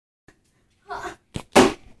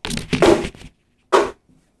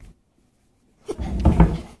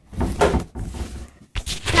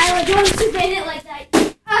Kyla, don't spin it like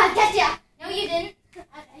that. Ah, gotcha. No, you didn't.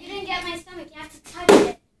 You didn't get my stomach. You have to touch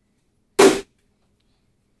it.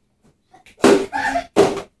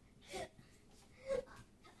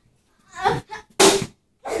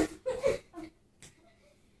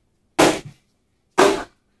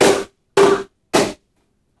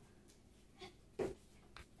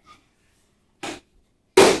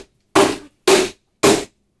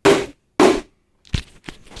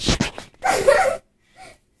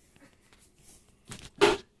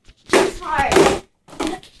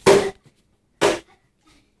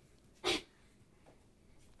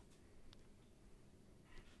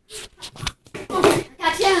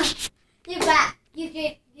 You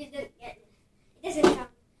didn't get it. It doesn't count.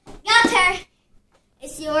 Your turn.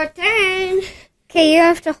 It's your turn. Okay, you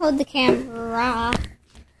have to hold the camera.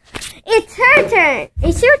 It's her turn.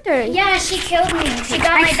 It's your turn. Yeah, she killed me. She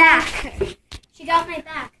got my back. She got my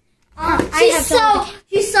back.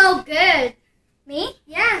 She's so good. Me?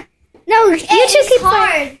 Yeah. No, you two keep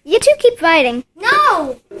fighting. You two keep fighting.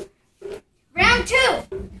 No. Round 2.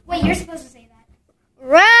 Wait, you're supposed to say that.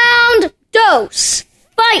 Round dos.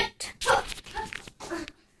 Fight.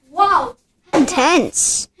 Whoa.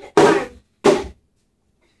 Intense.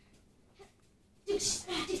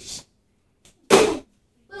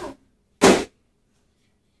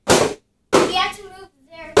 We have to move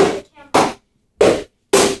there with the camera.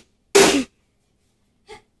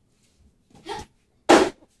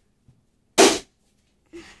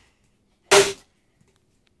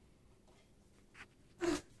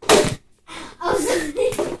 Oh,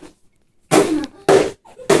 sorry.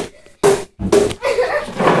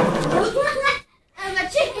 I'm a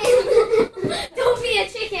chicken. Don't be a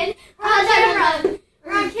chicken. We're on camera.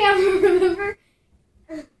 We're on camera, remember?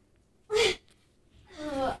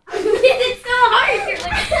 It's so hard. You're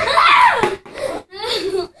like,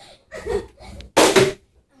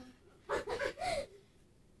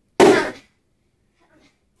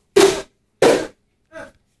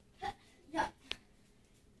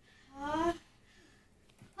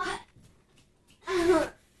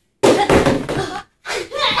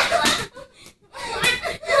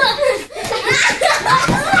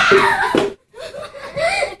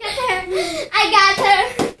 I got her.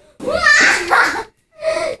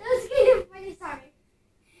 That was kind of funny. Sorry.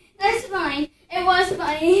 That's fine. It was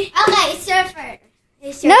funny. Okay, surfer.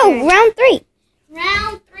 No, round 3.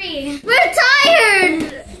 Round 3. We're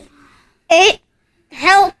tired. It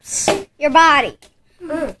helps your body.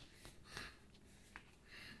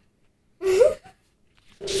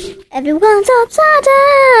 Everyone's upside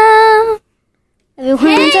down.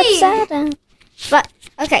 Everyone's upside down. But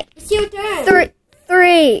okay. It's your turn.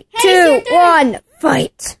 3, 2, 1,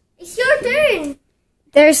 fight. It's your turn.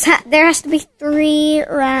 There has to be 3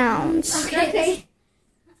 rounds. Okay.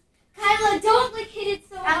 Kyla, don't like hit it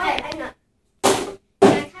so hard. Okay, I know.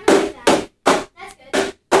 Yeah, kind of like that. That's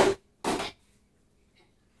good.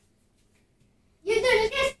 Your turn,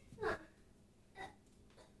 okay?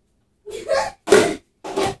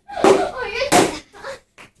 Oh, your turn.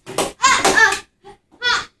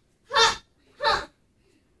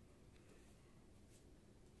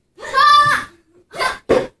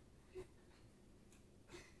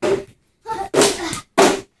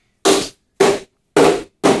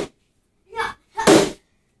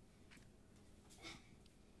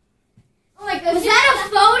 Was that a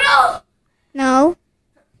photo? No.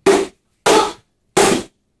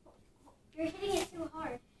 You're hitting it too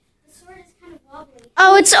hard. The sword is kind of wobbly.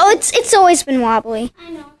 Oh, it's always been wobbly.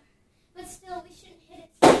 I know. But still, we shouldn't hit it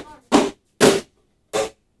so hard.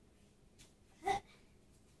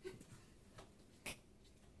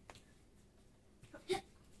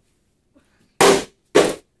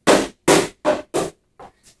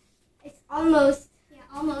 It's almost,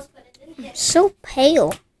 but it didn't hit. So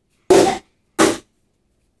pale.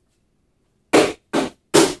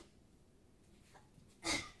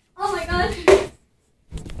 Oh my god.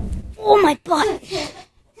 Oh my butt.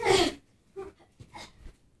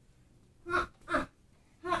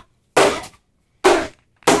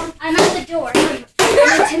 I'm at the door.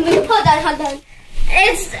 Hold on.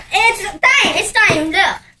 It's time.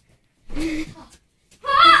 Look.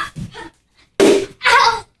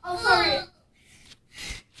 Ow! Oh, sorry.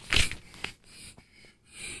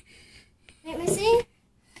 Let me see.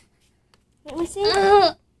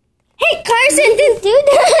 Hey, Carson, didn't do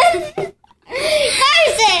that.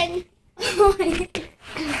 Carson! Oh my god.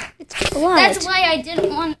 It's blood. That's why I didn't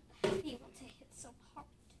want people to hit so hard.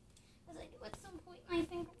 Because I knew at some point my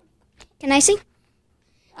finger would... Can I see?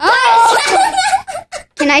 Oh!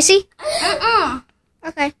 Can I see?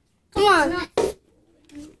 Okay. Come on.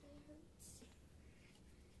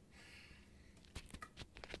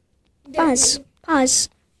 Pause. Pause.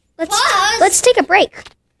 Pause? Let's take a break.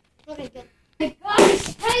 Okay, good. Oh my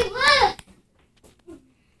gosh, hey, look!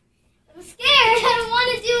 I'm scared. I don't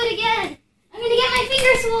want to do it again. I'm going to get my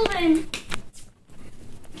finger swollen.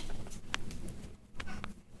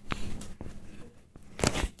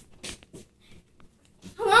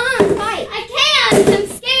 Come on, fight. I can't. I'm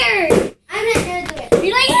scared. I'm not going to do it.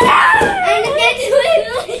 You're like, no! I'm not going to do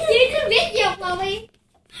it. Here's a video, Chloe.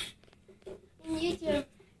 On YouTube.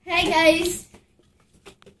 Hey, guys.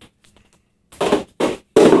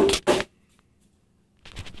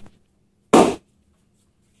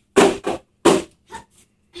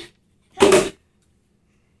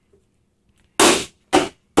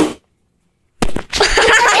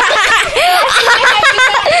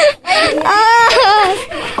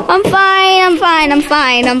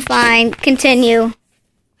 I'm fine. Continue.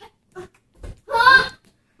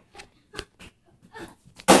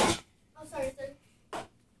 Oh, sorry.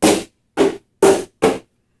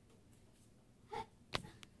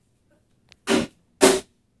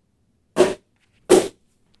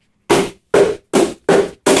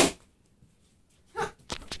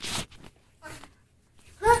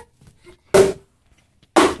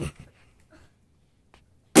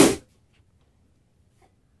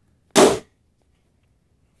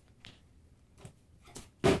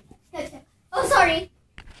 Oh, sorry.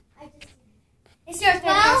 It's your turn.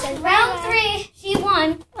 Well, round 3, she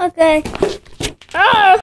won. Okay.